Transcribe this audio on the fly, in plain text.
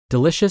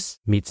Delicious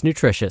meets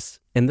nutritious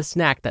in the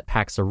snack that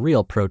packs a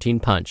real protein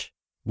punch.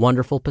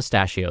 Wonderful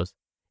Pistachios.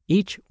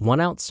 Each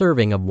 1-ounce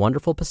serving of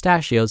Wonderful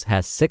Pistachios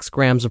has 6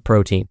 grams of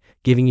protein,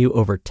 giving you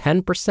over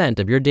 10%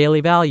 of your daily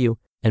value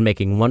and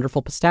making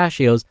Wonderful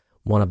Pistachios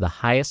one of the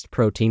highest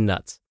protein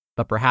nuts.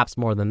 But perhaps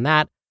more than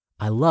that,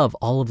 I love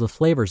all of the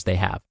flavors they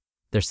have.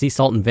 Their sea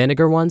salt and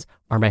vinegar ones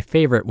are my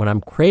favorite when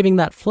I'm craving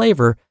that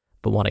flavor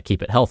but want to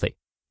keep it healthy.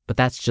 But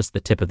that's just the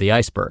tip of the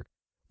iceberg.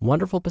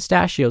 Wonderful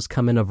Pistachios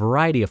come in a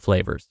variety of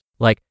flavors,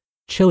 like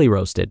chili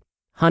roasted,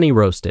 honey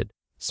roasted,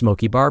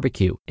 smoky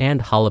barbecue,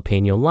 and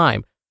jalapeno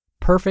lime,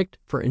 perfect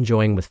for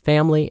enjoying with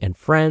family and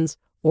friends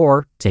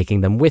or taking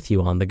them with you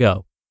on the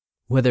go.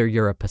 Whether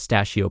you're a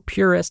pistachio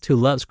purist who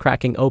loves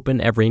cracking open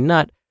every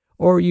nut,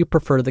 or you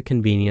prefer the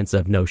convenience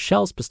of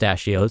no-shells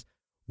pistachios,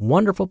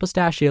 Wonderful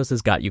Pistachios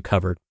has got you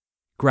covered.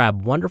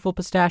 Grab Wonderful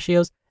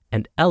Pistachios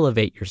and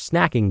elevate your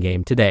snacking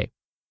game today.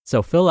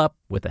 So fill up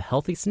with a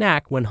healthy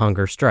snack when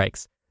hunger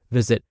strikes.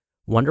 Visit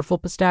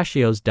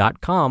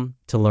wonderfulpistachios.com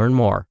to learn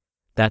more.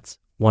 That's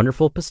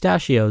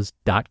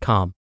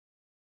wonderfulpistachios.com.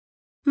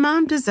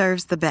 Mom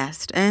deserves the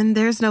best, and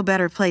there's no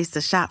better place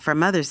to shop for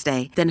Mother's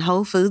Day than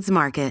Whole Foods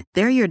Market.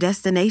 They're your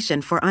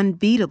destination for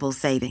unbeatable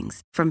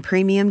savings, from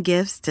premium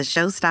gifts to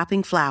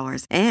show-stopping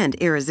flowers and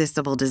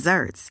irresistible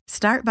desserts.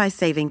 Start by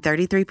saving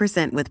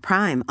 33% with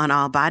Prime on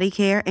all body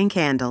care and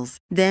candles.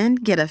 Then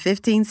get a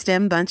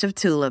 15-stem bunch of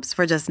tulips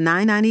for just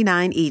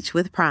 $9.99 each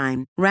with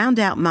Prime. Round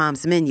out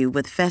Mom's menu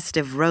with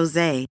festive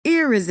rosé,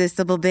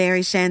 irresistible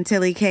berry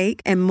chantilly cake,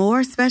 and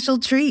more special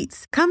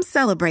treats. Come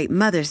celebrate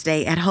Mother's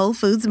Day at Whole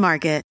Foods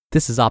Market.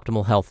 This is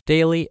Optimal Health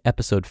Daily,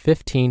 episode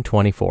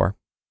 1524,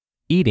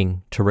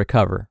 Eating to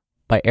Recover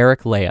by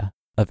Eric Leah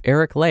of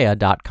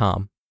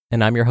ericleah.com.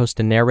 And I'm your host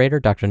and narrator,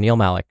 Dr. Neil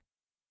Malik.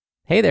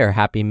 Hey there,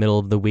 happy middle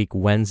of the week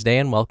Wednesday,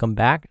 and welcome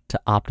back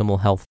to Optimal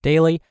Health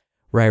Daily,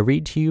 where I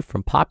read to you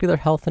from popular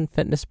health and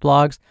fitness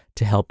blogs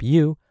to help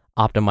you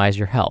optimize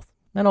your health,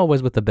 and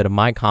always with a bit of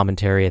my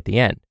commentary at the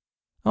end.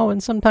 Oh,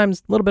 and sometimes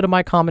a little bit of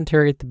my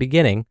commentary at the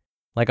beginning,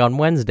 like on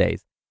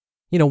Wednesdays.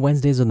 You know,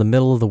 Wednesdays are the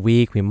middle of the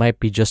week. We might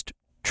be just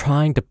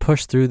trying to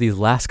push through these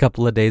last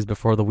couple of days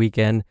before the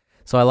weekend,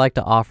 so I like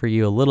to offer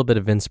you a little bit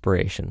of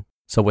inspiration.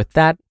 So with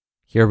that,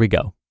 here we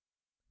go.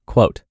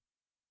 Quote,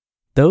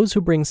 "Those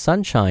who bring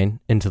sunshine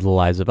into the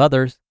lives of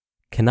others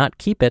cannot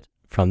keep it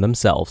from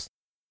themselves."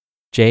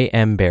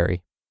 J.M.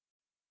 Barrie.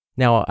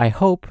 Now, I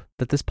hope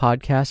that this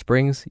podcast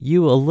brings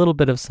you a little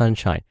bit of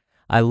sunshine.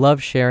 I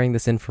love sharing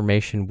this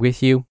information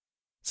with you,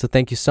 so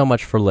thank you so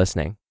much for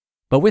listening.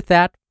 But with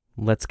that,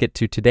 let's get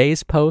to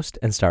today's post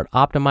and start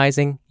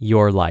optimizing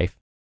your life.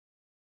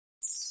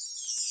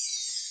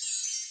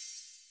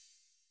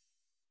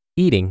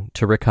 Eating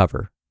to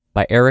Recover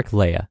by Eric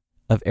Leah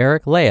of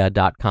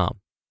ericleah.com.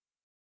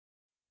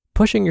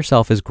 Pushing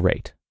yourself is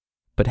great,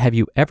 but have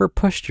you ever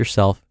pushed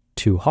yourself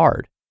too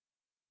hard?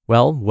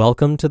 Well,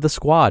 welcome to the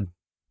squad.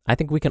 I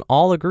think we can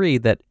all agree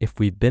that if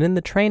we've been in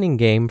the training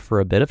game for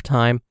a bit of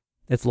time,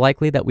 it's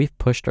likely that we've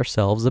pushed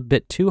ourselves a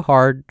bit too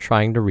hard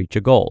trying to reach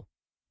a goal.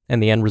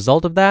 And the end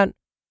result of that?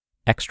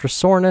 Extra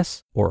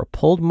soreness or a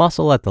pulled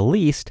muscle at the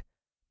least,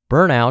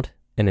 burnout,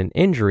 and an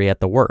injury at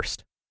the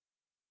worst.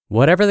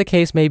 Whatever the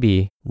case may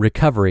be,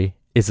 recovery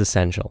is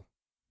essential.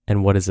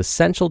 And what is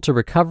essential to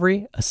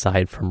recovery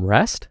aside from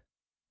rest?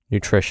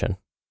 Nutrition.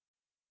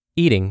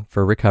 Eating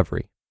for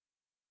recovery.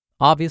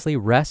 Obviously,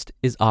 rest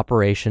is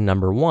operation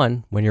number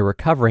 1 when you're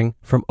recovering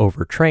from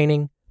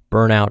overtraining,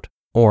 burnout,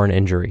 or an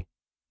injury.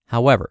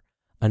 However,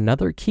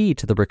 another key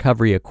to the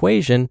recovery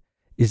equation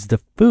is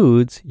the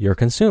foods you're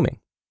consuming.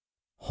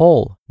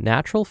 Whole,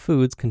 natural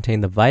foods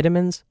contain the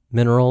vitamins,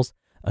 minerals,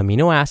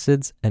 amino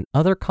acids, and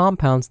other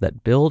compounds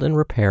that build and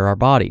repair our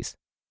bodies.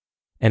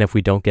 And if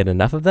we don't get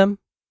enough of them,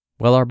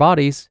 well, our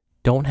bodies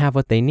don't have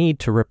what they need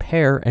to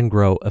repair and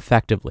grow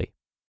effectively.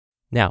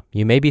 Now,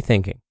 you may be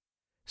thinking,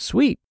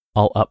 sweet,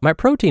 I'll up my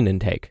protein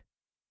intake.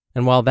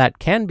 And while that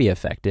can be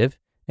effective,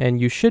 and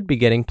you should be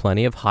getting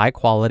plenty of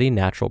high-quality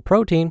natural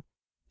protein,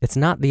 it's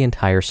not the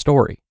entire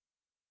story.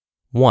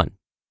 1.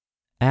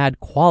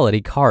 Add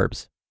quality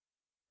carbs.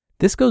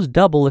 This goes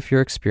double if you're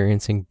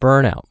experiencing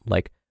burnout,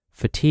 like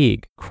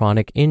fatigue,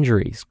 chronic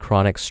injuries,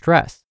 chronic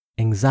stress,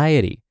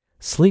 anxiety,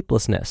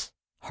 sleeplessness,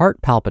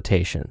 heart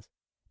palpitations,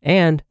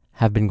 and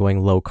have been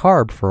going low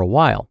carb for a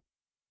while.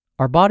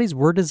 Our bodies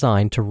were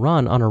designed to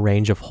run on a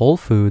range of whole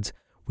foods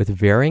with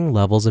varying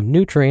levels of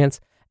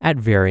nutrients at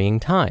varying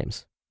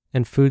times,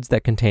 and foods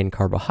that contain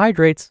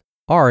carbohydrates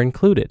are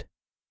included.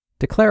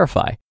 To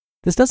clarify,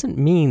 this doesn't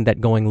mean that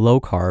going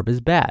low carb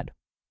is bad.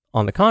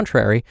 On the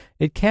contrary,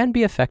 it can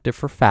be effective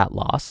for fat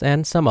loss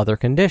and some other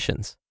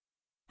conditions.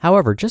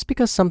 However, just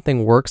because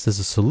something works as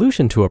a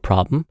solution to a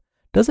problem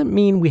doesn't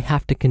mean we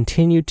have to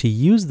continue to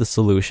use the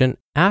solution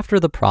after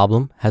the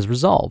problem has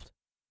resolved.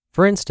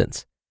 For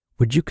instance,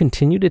 would you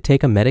continue to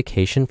take a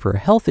medication for a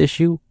health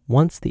issue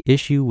once the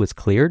issue was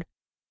cleared?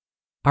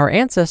 Our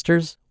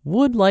ancestors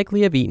would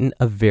likely have eaten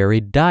a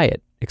varied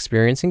diet,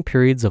 experiencing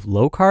periods of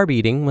low-carb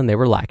eating when they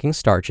were lacking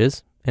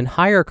starches and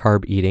higher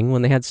carb eating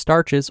when they had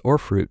starches or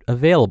fruit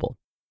available.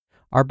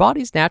 Our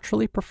bodies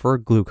naturally prefer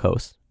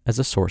glucose as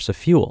a source of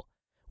fuel,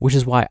 which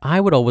is why I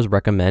would always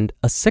recommend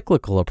a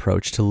cyclical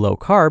approach to low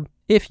carb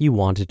if you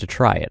wanted to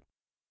try it.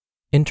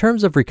 In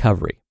terms of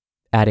recovery,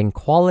 adding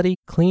quality,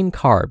 clean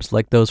carbs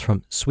like those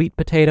from sweet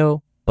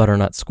potato,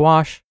 butternut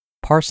squash,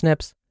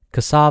 parsnips,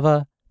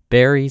 cassava,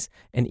 berries,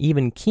 and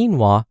even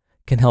quinoa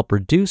can help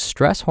reduce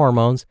stress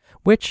hormones,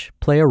 which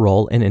play a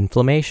role in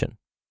inflammation.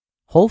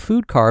 Whole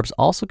food carbs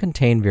also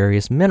contain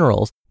various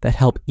minerals that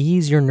help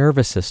ease your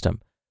nervous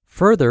system,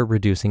 further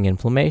reducing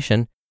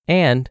inflammation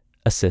and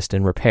assist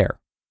in repair.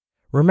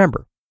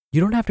 Remember, you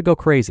don't have to go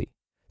crazy.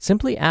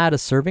 Simply add a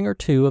serving or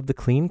two of the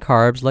clean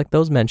carbs like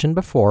those mentioned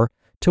before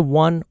to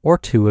 1 or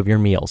 2 of your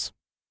meals.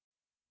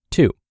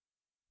 2.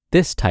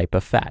 This type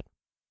of fat.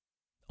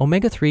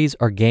 Omega-3s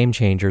are game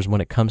changers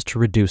when it comes to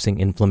reducing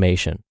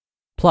inflammation.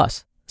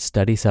 Plus,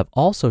 studies have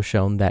also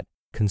shown that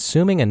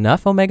consuming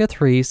enough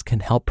omega-3s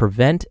can help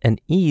prevent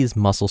and ease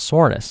muscle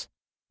soreness,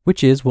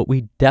 which is what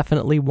we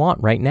definitely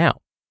want right now.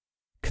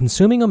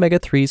 Consuming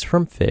omega-3s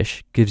from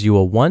fish gives you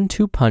a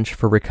 1-2 punch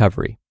for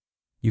recovery.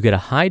 You get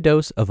a high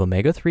dose of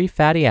omega-3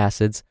 fatty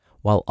acids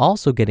while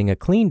also getting a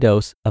clean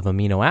dose of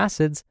amino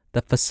acids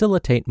that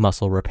facilitate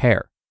muscle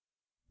repair.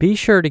 Be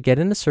sure to get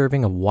in a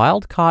serving of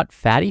wild-caught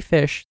fatty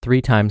fish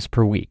 3 times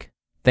per week.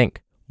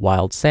 Think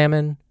wild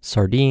salmon,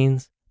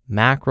 sardines,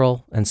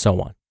 mackerel, and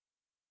so on.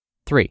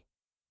 3.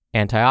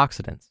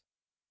 Antioxidants.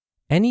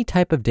 Any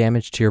type of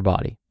damage to your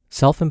body,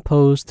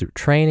 self-imposed through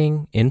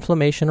training,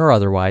 inflammation, or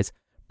otherwise,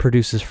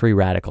 produces free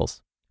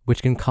radicals,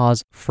 which can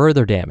cause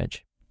further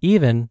damage,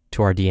 even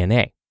to our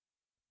DNA.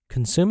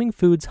 Consuming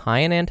foods high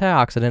in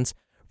antioxidants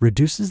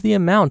reduces the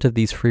amount of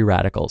these free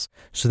radicals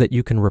so that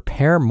you can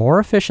repair more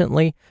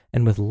efficiently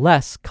and with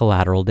less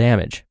collateral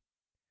damage.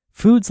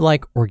 Foods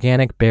like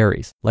organic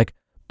berries, like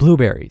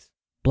blueberries,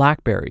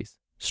 blackberries,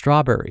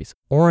 strawberries,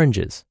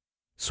 oranges,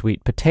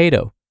 sweet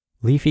potato,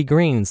 leafy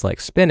greens like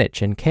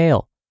spinach and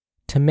kale,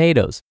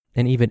 tomatoes,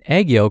 and even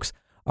egg yolks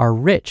are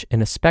rich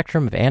in a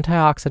spectrum of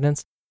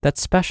antioxidants that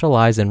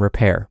specialize in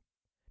repair.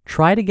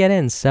 Try to get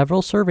in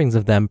several servings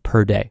of them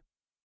per day.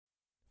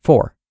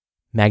 4.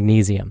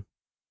 Magnesium.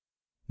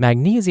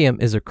 Magnesium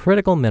is a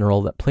critical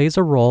mineral that plays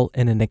a role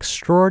in an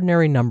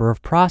extraordinary number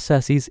of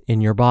processes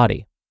in your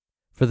body.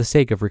 For the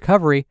sake of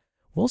recovery,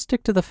 we'll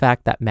stick to the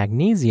fact that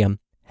magnesium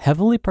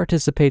heavily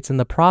participates in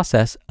the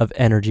process of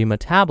energy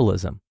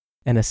metabolism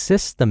and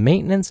assists the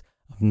maintenance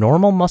of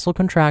normal muscle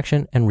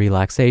contraction and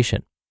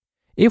relaxation.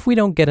 If we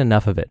don't get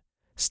enough of it,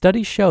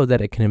 studies show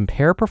that it can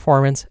impair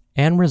performance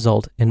and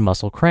result in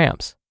muscle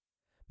cramps.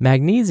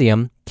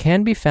 Magnesium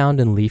can be found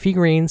in leafy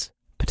greens,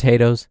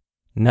 potatoes,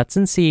 nuts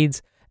and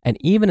seeds, and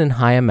even in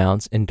high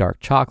amounts in dark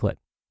chocolate.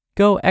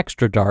 Go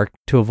extra dark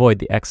to avoid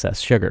the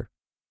excess sugar.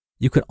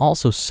 You can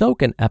also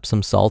soak in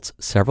Epsom salts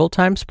several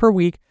times per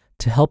week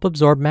to help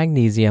absorb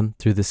magnesium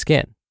through the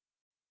skin.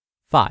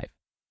 5.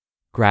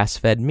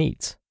 Grass-fed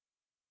meats.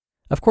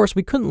 Of course,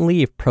 we couldn't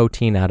leave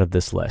protein out of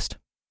this list.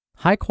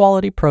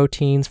 High-quality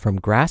proteins from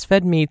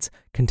grass-fed meats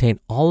contain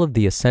all of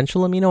the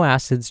essential amino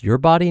acids your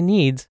body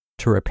needs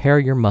to repair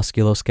your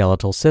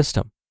musculoskeletal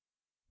system.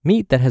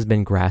 Meat that has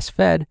been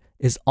grass-fed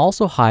is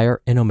also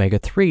higher in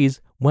omega-3s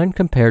when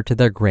compared to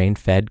their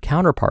grain-fed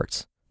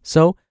counterparts,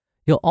 so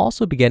you'll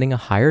also be getting a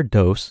higher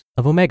dose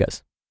of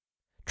omegas.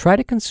 Try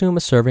to consume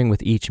a serving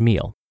with each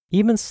meal,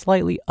 even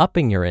slightly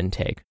upping your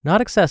intake,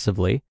 not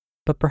excessively,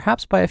 but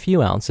perhaps by a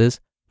few ounces,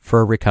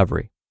 for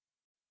recovery.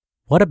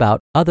 What about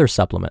other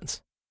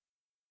supplements?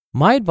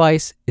 My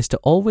advice is to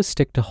always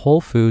stick to whole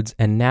foods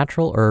and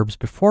natural herbs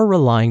before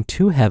relying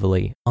too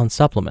heavily on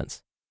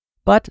supplements.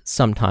 But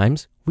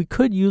sometimes we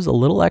could use a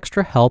little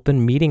extra help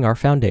in meeting our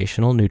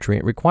foundational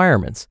nutrient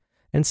requirements,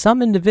 and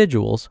some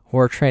individuals who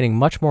are training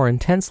much more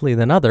intensely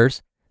than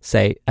others,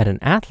 say at an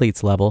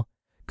athlete's level,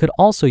 could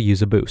also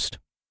use a boost.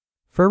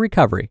 For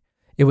recovery,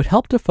 it would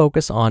help to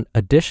focus on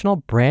additional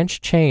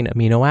branch-chain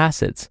amino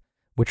acids,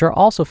 which are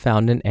also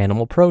found in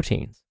animal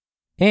proteins,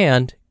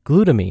 and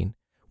glutamine,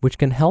 which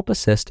can help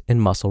assist in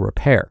muscle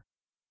repair.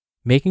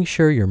 Making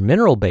sure your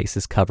mineral base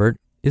is covered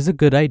is a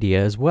good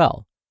idea as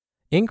well.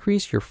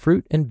 Increase your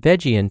fruit and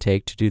veggie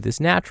intake to do this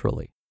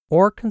naturally,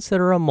 or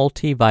consider a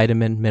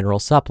multivitamin mineral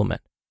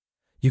supplement.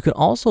 You can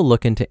also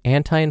look into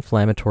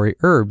anti-inflammatory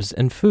herbs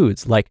and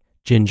foods like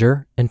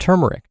ginger and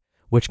turmeric,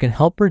 which can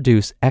help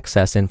reduce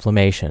excess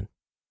inflammation.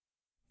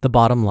 The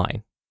bottom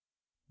line.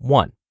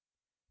 1.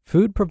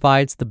 Food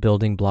provides the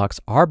building blocks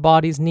our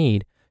bodies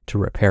need to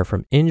repair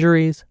from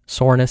injuries,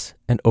 soreness,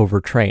 and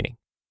overtraining.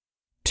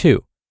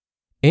 2.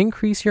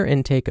 Increase your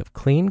intake of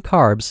clean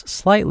carbs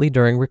slightly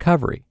during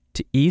recovery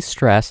to ease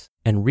stress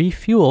and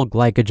refuel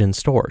glycogen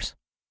stores.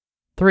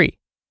 3.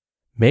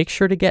 Make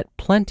sure to get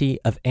plenty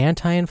of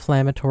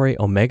anti-inflammatory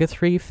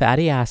omega-3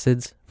 fatty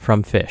acids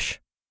from fish.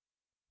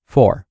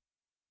 4.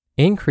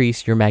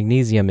 Increase your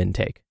magnesium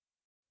intake.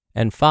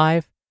 And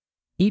 5.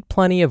 Eat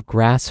plenty of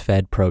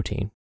grass-fed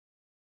protein.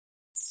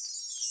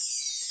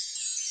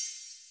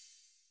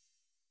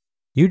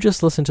 You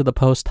just listened to the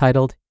post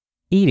titled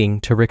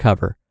Eating to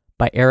Recover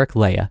by Eric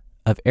Lea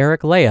of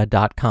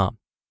ericlea.com.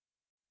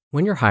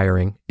 When you're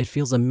hiring, it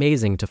feels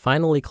amazing to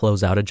finally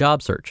close out a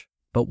job search.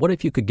 But what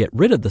if you could get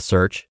rid of the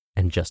search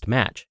and just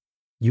match?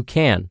 You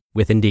can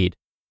with Indeed.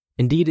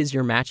 Indeed is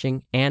your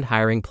matching and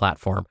hiring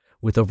platform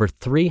with over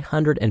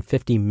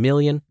 350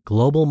 million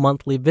global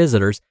monthly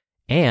visitors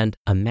and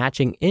a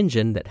matching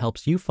engine that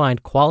helps you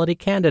find quality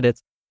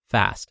candidates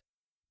fast.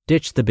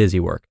 Ditch the busy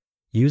work.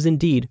 Use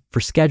Indeed for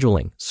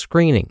scheduling,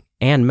 screening,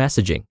 and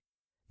messaging.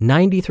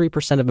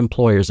 93% of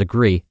employers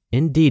agree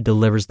Indeed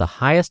delivers the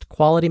highest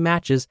quality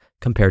matches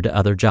compared to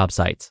other job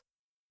sites.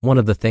 One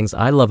of the things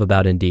I love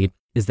about Indeed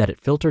is that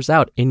it filters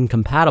out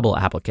incompatible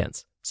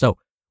applicants. So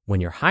when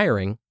you're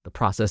hiring, the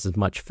process is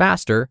much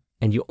faster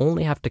and you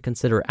only have to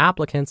consider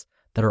applicants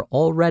that are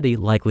already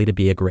likely to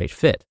be a great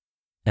fit.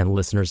 And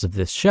listeners of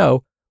this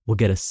show will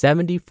get a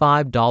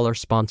 $75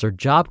 sponsored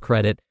job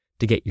credit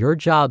to get your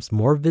jobs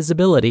more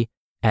visibility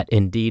at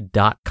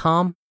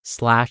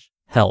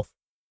Indeed.com/health.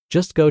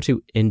 Just go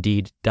to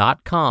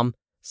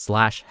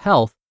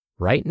Indeed.com/health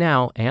right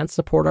now and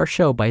support our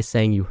show by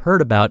saying you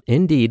heard about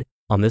Indeed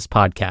on this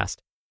podcast.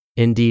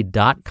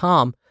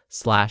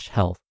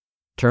 Indeed.com/health.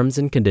 Terms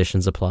and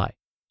conditions apply.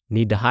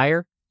 Need to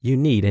hire? You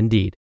need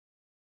Indeed.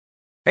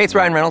 Hey, it's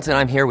Ryan Reynolds, and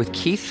I'm here with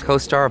Keith,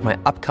 co-star of my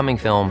upcoming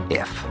film,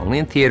 If, only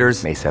in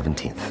theaters May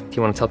 17th. Do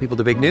you want to tell people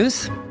the big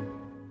news?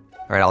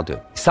 All right, I'll do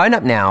it. Sign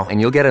up now and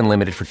you'll get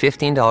unlimited for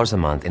 $15 a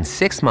month and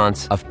 6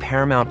 months of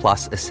Paramount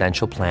Plus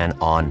Essential Plan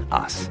on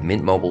us.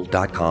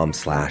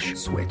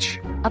 MintMobile.com/switch.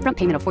 Upfront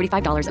payment of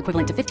 $45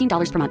 equivalent to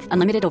 $15 per month.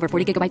 Unlimited over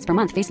 40 gigabytes per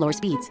month. Face lower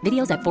speeds.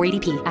 Videos at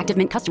 480p. Active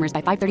Mint customers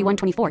by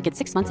 531.24 get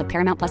 6 months of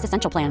Paramount Plus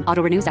Essential Plan.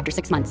 Auto renews after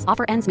 6 months.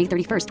 Offer ends May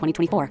 31st,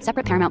 2024.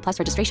 Separate Paramount Plus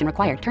registration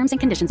required. Terms and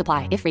conditions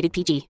apply if rated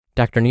PG.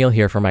 Dr. Neal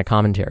here for my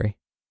commentary.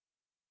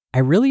 I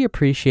really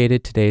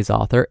appreciated today's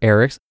author,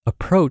 Eric's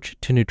approach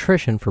to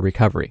nutrition for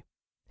recovery.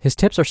 His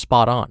tips are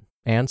spot on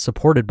and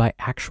supported by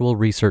actual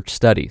research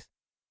studies.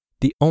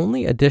 The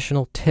only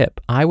additional tip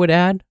I would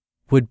add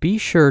would be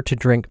sure to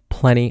drink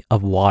plenty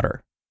of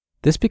water.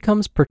 This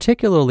becomes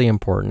particularly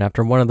important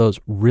after one of those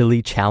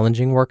really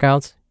challenging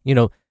workouts. You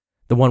know,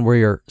 the one where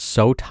you're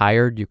so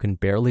tired you can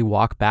barely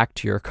walk back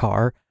to your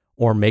car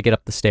or make it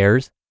up the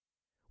stairs.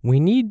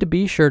 We need to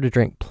be sure to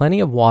drink plenty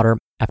of water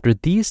after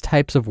these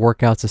types of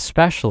workouts,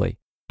 especially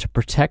to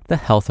protect the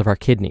health of our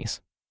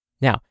kidneys.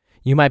 Now,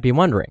 you might be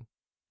wondering,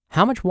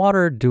 how much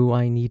water do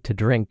I need to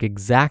drink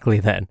exactly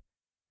then?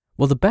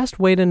 Well, the best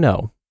way to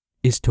know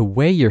is to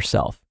weigh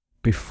yourself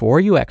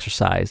before you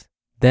exercise,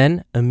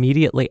 then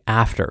immediately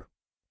after.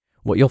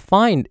 What you'll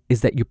find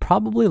is that you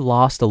probably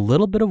lost a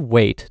little bit of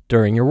weight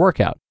during your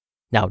workout.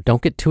 Now,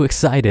 don't get too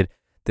excited.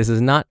 This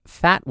is not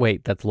fat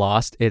weight that's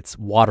lost, it's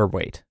water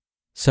weight.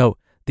 So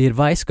the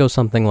advice goes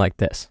something like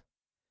this.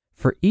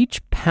 For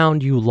each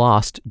pound you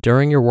lost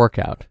during your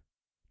workout,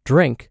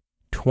 drink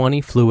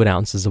 20 fluid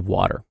ounces of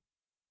water.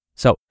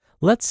 So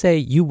let's say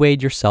you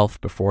weighed yourself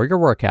before your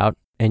workout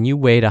and you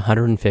weighed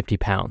 150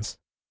 pounds.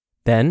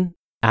 Then,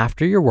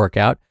 after your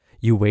workout,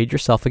 you weighed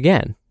yourself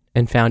again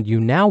and found you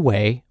now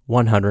weigh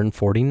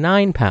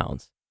 149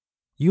 pounds.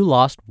 You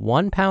lost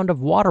 1 pound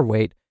of water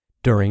weight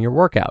during your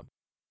workout.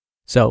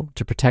 So,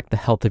 to protect the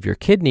health of your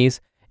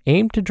kidneys,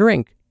 aim to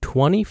drink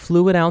 20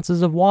 fluid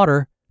ounces of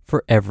water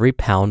for every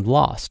pound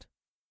lost.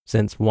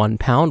 Since 1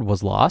 pound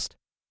was lost,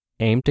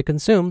 aim to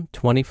consume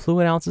 20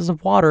 fluid ounces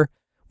of water,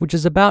 which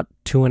is about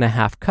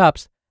 2.5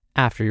 cups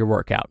after your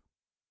workout.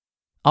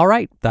 All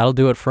right, that'll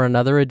do it for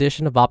another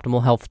edition of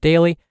Optimal Health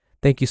Daily.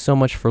 Thank you so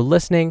much for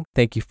listening.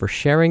 Thank you for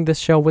sharing this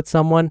show with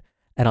someone,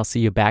 and I'll see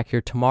you back here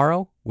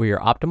tomorrow where your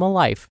optimal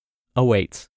life awaits.